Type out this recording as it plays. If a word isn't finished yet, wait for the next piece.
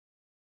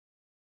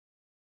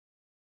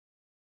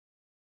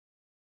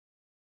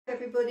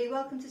Everybody,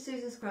 welcome to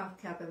Susan's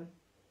Craft Cabin.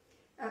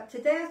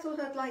 Today I thought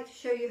I'd like to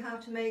show you how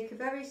to make a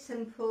very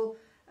simple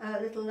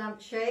little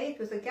lampshade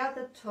with a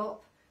gathered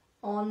top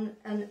on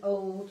an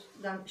old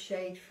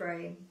lampshade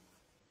frame.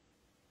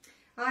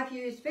 I've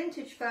used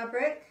vintage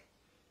fabric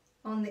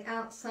on the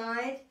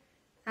outside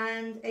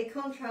and a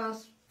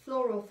contrast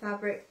floral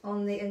fabric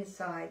on the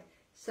inside,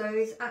 so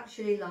it's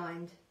actually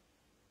lined.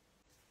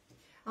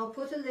 I'll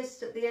put a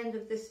list at the end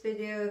of this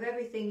video of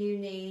everything you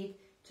need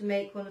to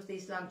make one of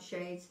these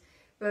lampshades,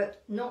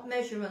 but not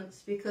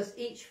measurements because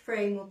each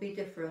frame will be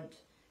different,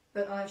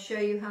 but I'll show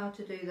you how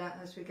to do that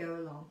as we go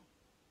along.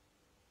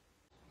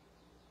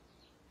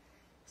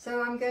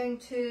 So I'm going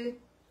to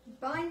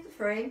bind the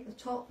frame, the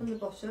top and the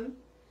bottom,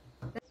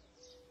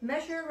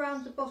 measure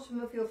around the bottom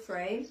of your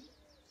frame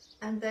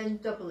and then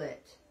double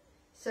it.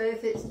 So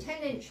if it's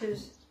 10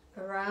 inches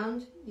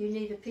around, you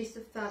need a piece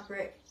of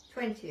fabric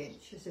 20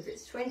 inches. If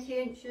it's 20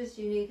 inches,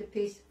 you need a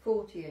piece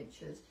 40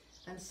 inches,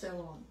 and so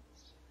on.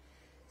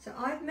 So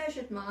I've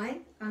measured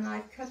mine and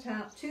I've cut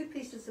out 2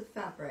 pieces of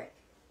fabric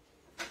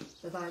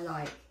that I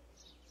like.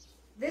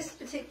 This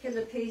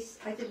particular piece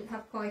I didn't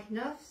have quite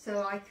enough,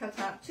 so I cut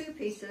out 2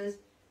 pieces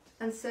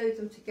and sewed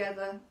them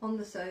together on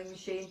the sewing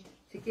machine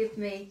to give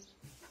me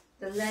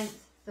the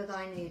length that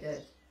I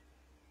needed.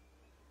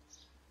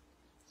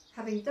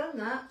 Having done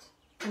that,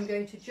 I'm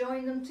going to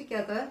join them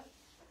together,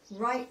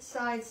 right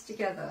sides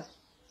together,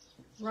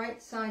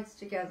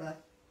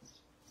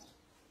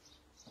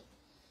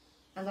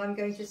 and I'm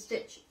going to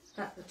stitch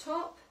at the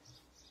top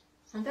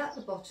and at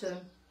the bottom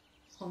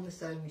on the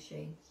sewing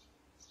machine.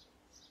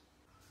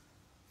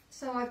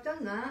 So I've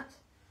done that.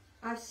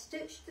 I've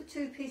stitched the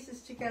 2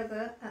 pieces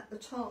together at the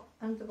top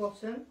and the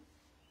bottom,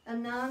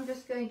 and now I'm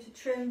just going to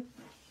trim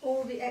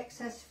all the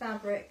excess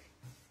fabric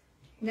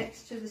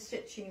next to the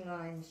stitching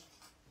lines.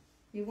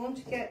 You want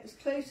to get as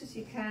close as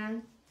you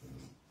can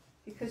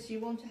because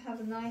you want to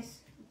have a nice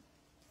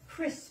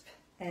crisp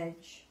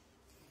edge.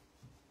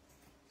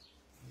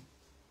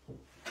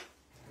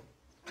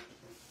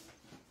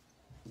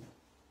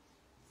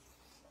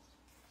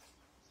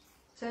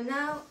 So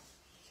now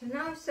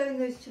I've sewn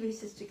those 2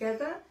 pieces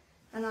together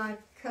and I've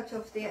cut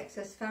off the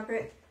excess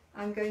fabric.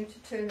 I'm going to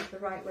turn it the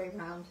right way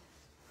round,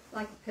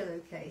 like a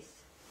pillowcase.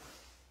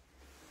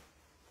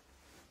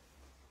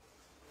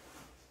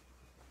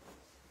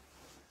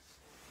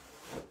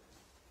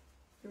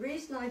 The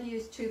reason I've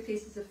used 2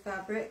 pieces of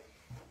fabric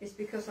is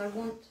because I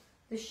want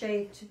the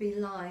shade to be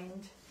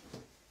lined,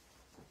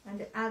 and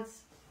it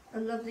adds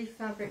a lovely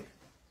fabric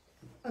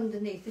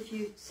underneath. If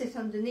you sit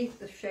underneath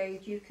the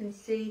shade, you can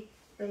see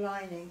the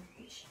lining,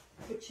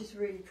 which is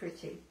really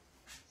pretty.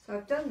 So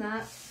I've done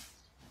that,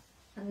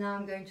 and now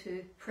I'm going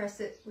to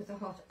press it with a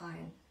hot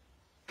iron.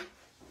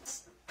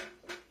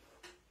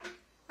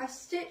 I've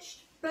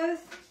stitched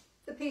both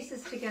the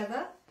pieces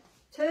together,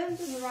 turned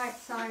them the right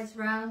sides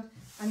round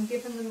and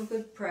given them a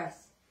good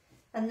press.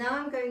 And now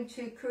I'm going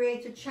to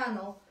create a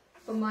channel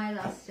for my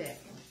elastic.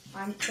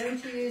 I'm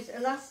going to use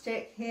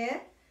elastic here,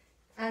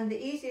 and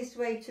the easiest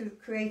way to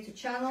create a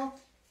channel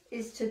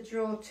is to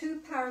draw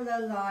 2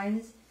 parallel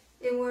lines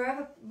in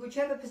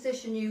whichever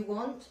position you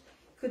want.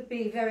 Could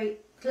be very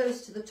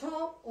close to the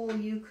top, or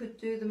you could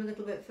do them a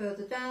little bit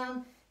further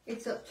down.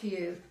 It's up to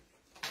you.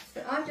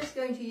 So I'm just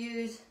going to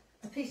use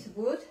a piece of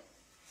wood,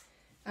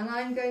 and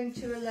I'm going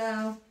to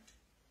allow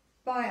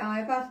by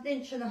eye about 1.5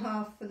 inches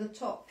for the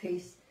top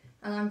piece,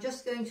 and I'm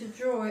just going to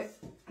draw it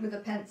with a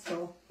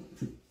pencil.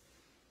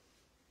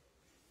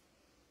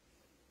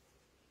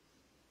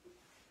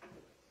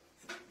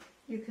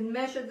 You can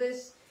measure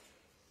this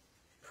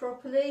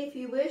properly if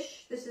you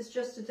wish. This is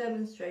just a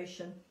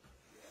demonstration.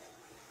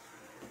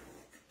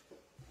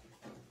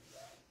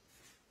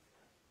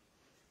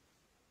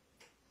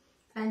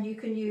 And you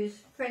can use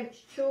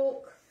French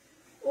chalk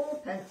or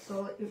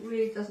pencil, it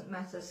really doesn't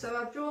matter. So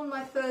I've drawn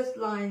my first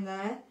line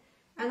there,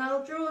 and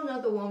I'll draw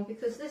another one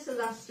because this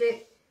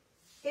elastic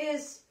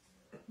is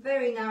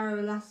very narrow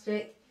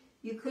elastic.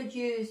 You could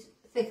use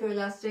thicker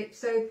elastic,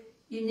 so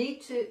you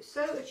need to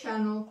sew a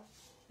channel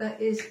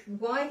that is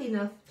wide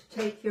enough to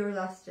take your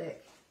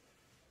elastic.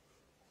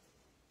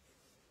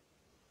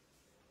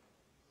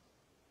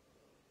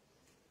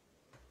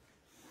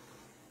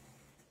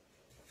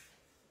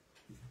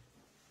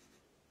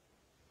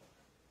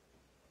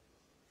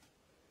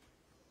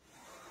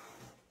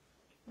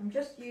 I'm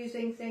just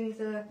using things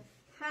that are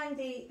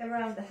handy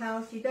around the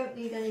house. You don't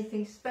need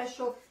anything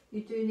special,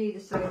 you do need a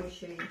sewing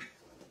machine.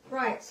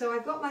 Right, so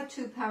I've got my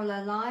 2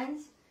 parallel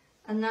lines,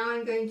 and now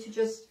I'm going to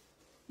just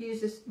use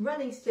this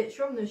running stitch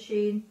from the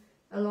machine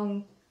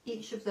along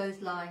each of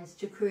those lines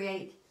to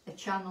create a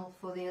channel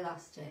for the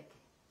elastic.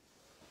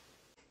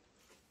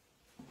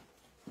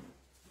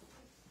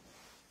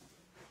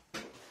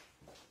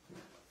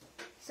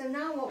 So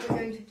now what we're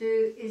going to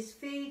do is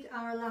feed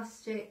our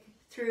elastic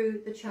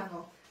through the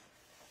channel.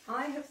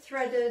 I have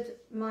threaded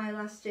my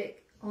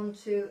elastic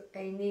onto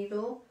a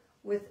needle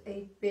with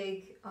a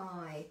big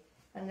eye,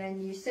 and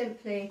then you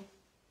simply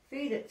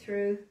feed it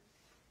through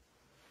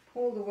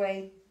all the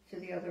way to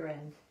the other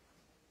end.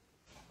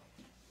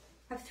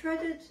 I've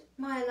threaded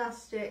my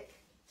elastic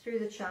through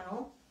the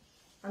channel,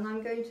 and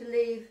I'm going to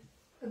leave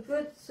a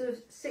good sort of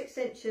 6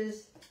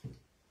 inches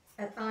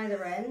at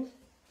either end.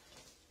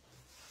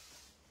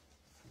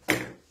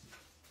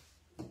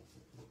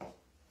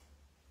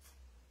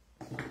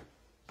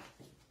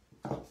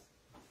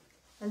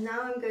 And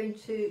now I'm going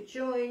to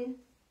join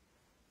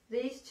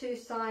these two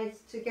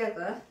sides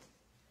together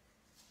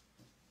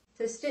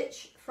to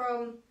stitch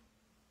from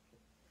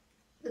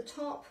the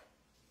top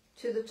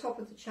to the top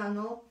of the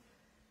channel,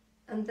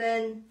 and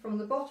then from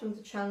the bottom of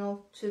the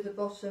channel to the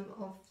bottom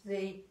of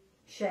the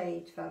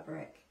shade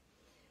fabric.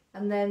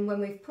 And then when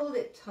we've pulled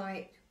it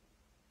tight,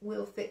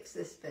 we'll fix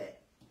this bit.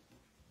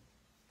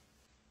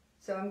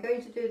 So I'm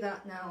going to do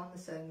that now on the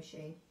sewing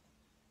machine.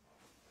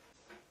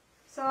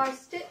 So I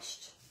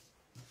stitched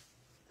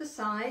the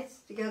sides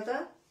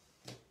together,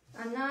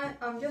 and now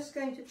I'm just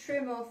going to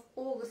trim off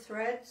all the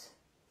threads.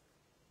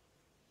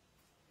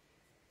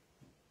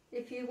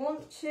 If you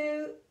want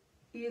to,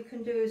 you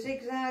can do a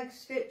zigzag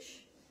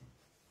stitch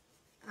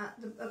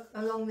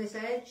along this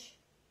edge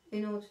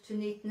in order to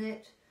neaten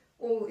it,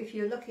 or if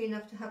you're lucky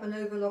enough to have an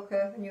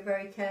overlocker and you're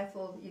very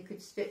careful, you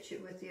could stitch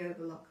it with the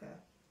overlocker.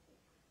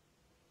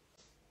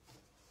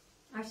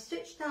 I've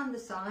stitched down the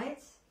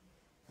sides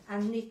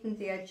and neatened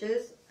the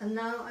edges, and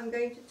now I'm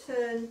going to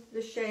turn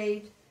the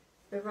shade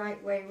the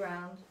right way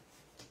round.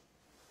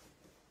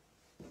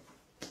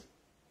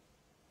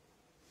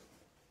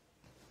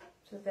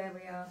 So there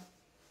we are.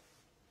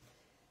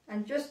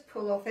 And just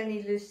pull off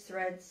any loose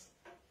threads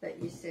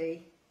that you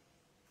see.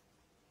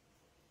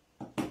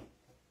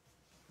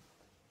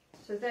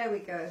 So there we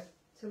go.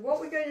 So what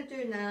we're going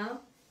to do now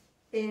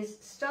is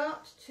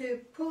start to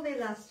pull the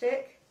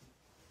elastic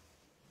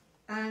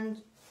and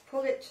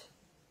pull it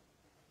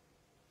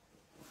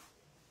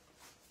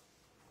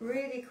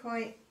really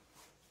quite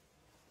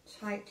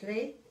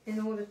tightly in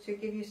order to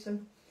give you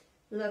some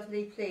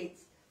lovely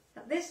pleats.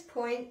 At this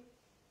point,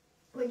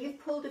 when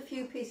you've pulled a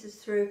few pieces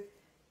through,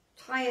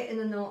 tie it in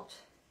a knot,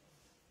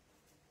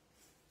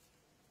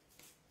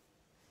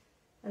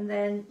 and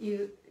then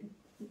you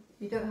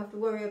don't have to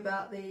worry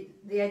about the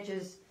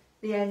edges,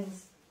 the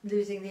ends,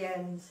 losing the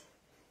ends.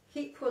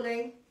 Keep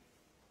pulling.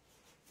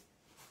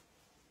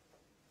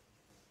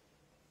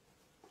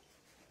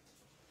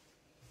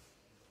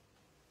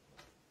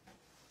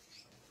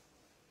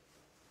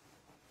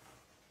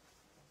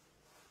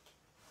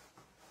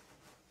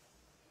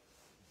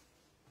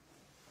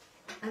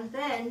 And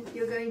then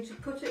you're going to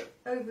put it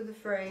over the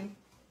frame,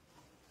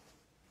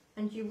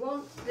 and you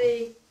want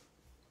the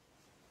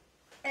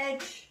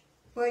edge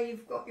where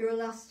you've got your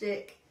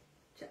elastic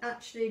to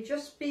actually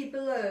just be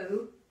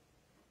below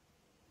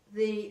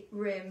the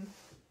rim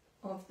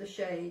of the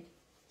shade.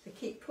 So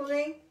keep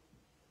pulling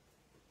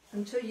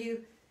until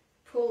you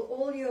pull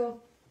all your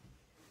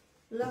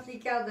lovely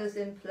gathers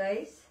in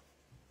place.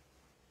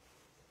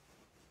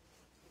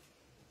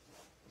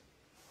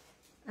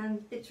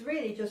 And it's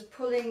really just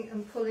pulling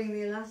and pulling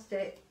the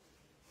elastic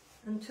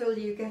until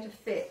you get a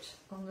fit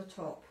on the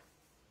top.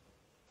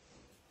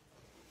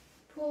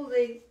 Pull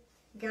the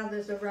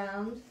gathers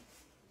around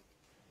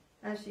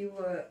as you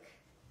work.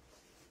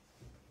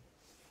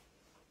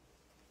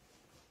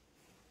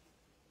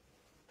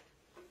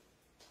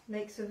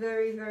 Makes a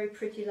very, very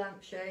pretty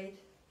lampshade,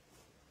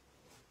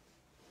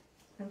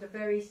 and a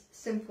very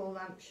simple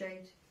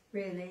lampshade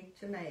really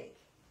to make.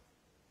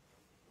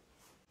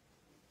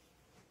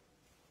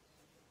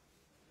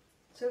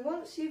 So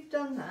once you've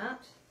done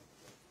that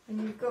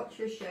and you've got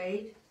your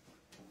shade,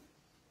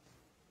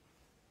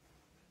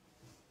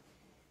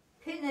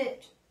 pin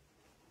it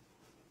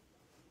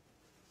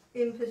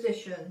in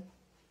position.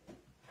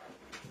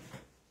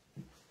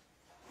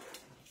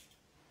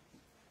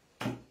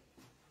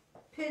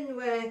 Pin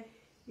where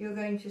you're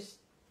going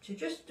to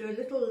just do a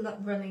little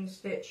running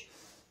stitch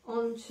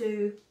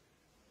onto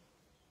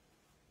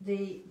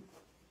the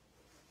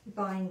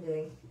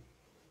binding.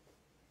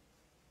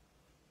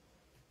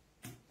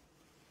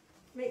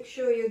 Make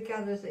sure your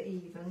gathers are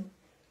even,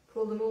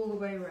 pull them all the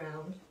way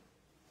around.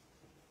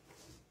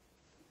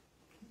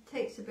 It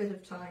takes a bit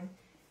of time.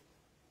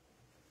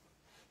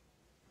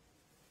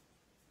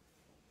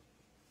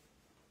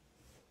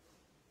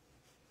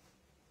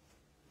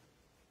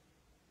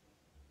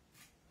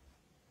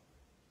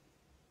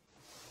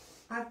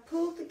 I've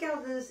pulled the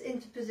gathers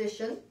into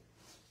position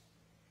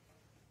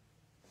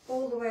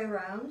all the way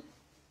around,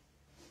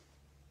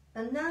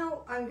 and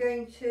now I'm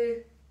going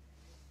to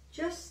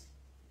just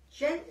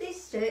gently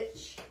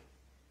stitch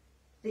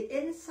the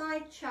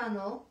inside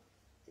channel,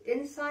 the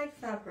inside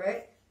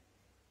fabric,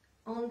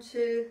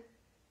 onto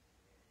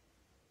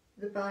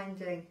the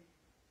binding,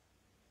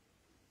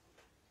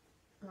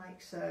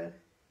 like so.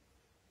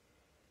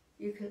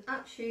 You can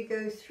actually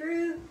go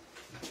through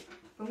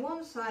from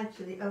one side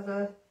to the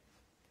other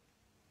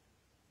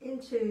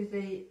into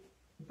the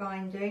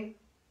binding,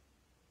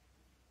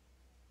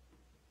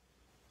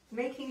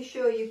 making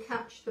sure you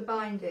catch the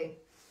binding.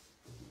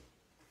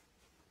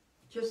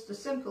 Just a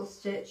simple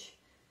stitch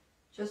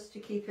just to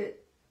keep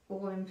it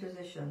all in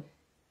position.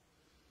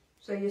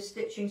 So you're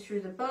stitching through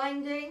the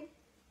binding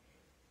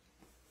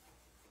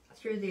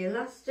through the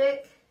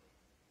elastic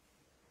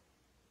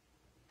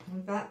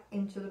and back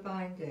into the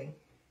binding,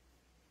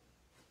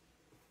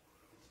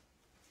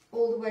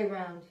 all the way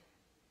round.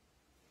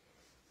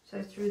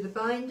 So through the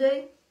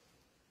binding,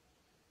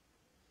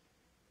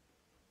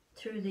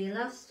 through the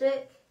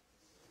elastic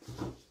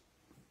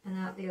and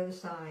out the other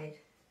side,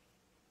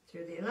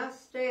 through the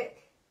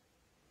elastic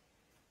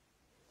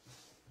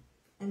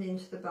and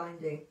into the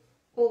binding,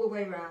 all the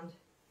way round,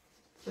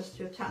 just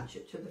to attach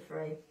it to the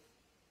frame.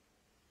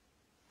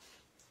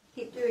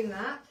 Keep doing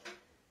that.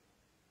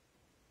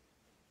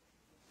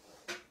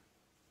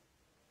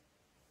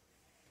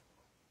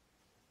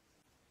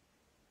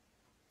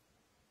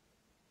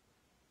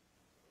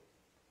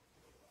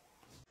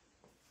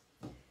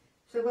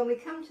 So when we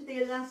come to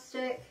the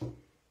elastic,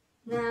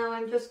 now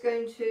I'm just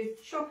going to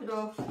chop it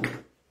off,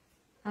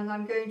 and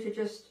I'm going to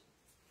just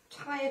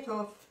tie it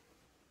off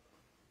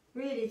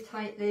really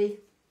tightly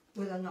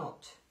with a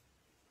knot.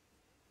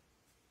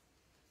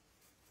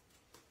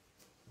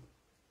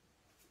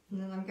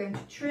 And then I'm going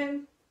to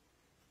trim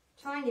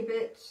tiny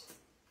bits,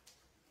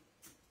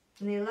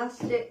 and the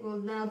elastic will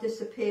now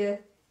disappear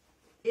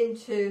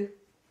into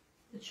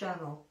the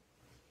channel.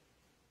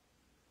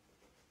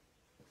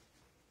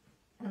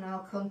 And I'll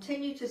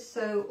continue to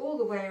sew all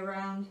the way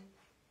around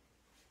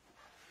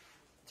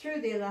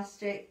through the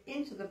elastic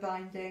into the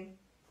binding,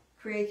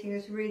 creating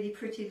this really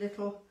pretty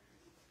little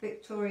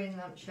Victorian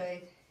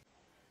lampshade.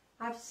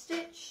 I've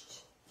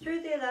stitched through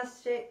the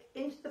elastic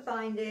into the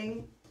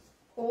binding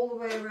all the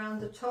way around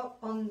the top,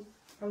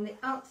 from the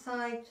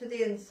outside to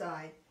the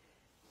inside.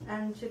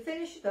 And to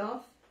finish it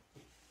off,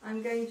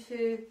 I'm going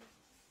to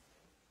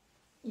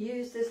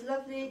use this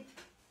lovely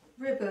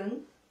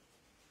ribbon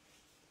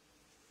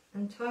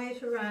and tie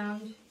it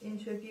around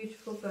into a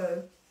beautiful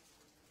bow.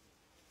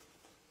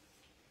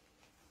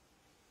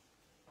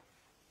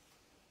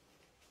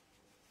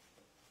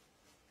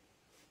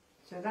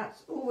 So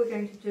that's all we're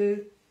going to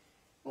do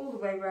all the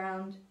way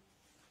around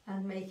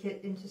and make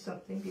it into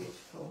something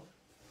beautiful.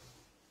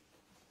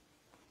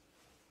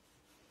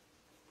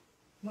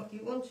 What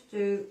you want to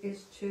do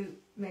is to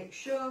make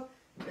sure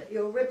that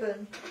your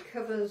ribbon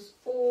covers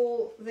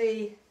all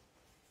the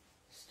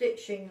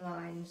stitching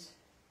lines.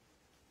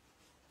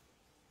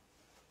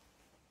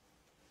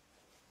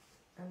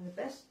 And the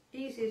best,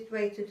 easiest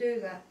way to do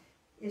that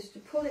is to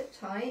pull it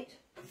tight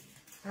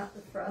at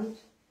the front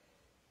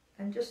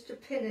and just to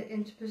pin it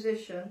into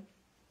position.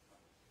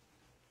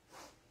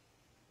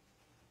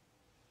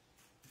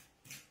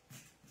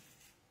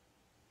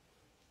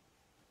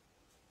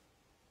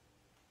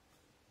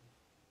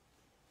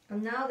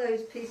 And now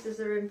those pieces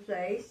are in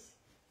place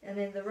and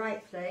in the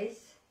right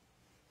place,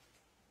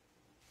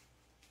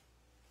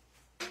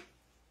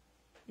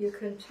 you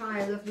can tie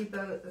a lovely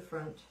bow at the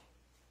front.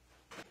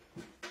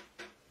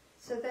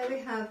 So there we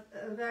have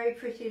a very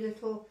pretty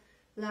little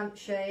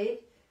lampshade.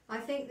 I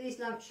think these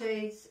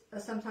lampshades are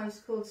sometimes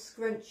called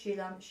scrunchy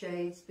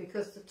lampshades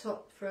because the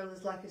top frill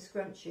is like a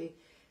scrunchie,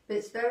 but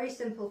it's very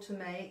simple to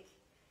make,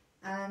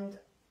 and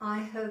I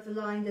have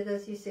lined it,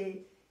 as you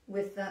see,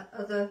 with that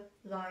other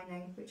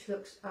lining, which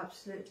looks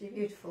absolutely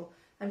beautiful,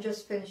 and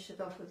just finished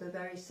it off with a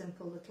very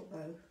simple little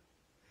bow.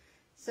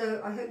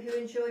 So I hope you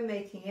enjoy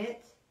making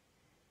it,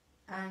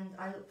 and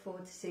I look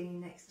forward to seeing you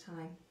next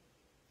time.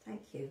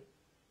 Thank you.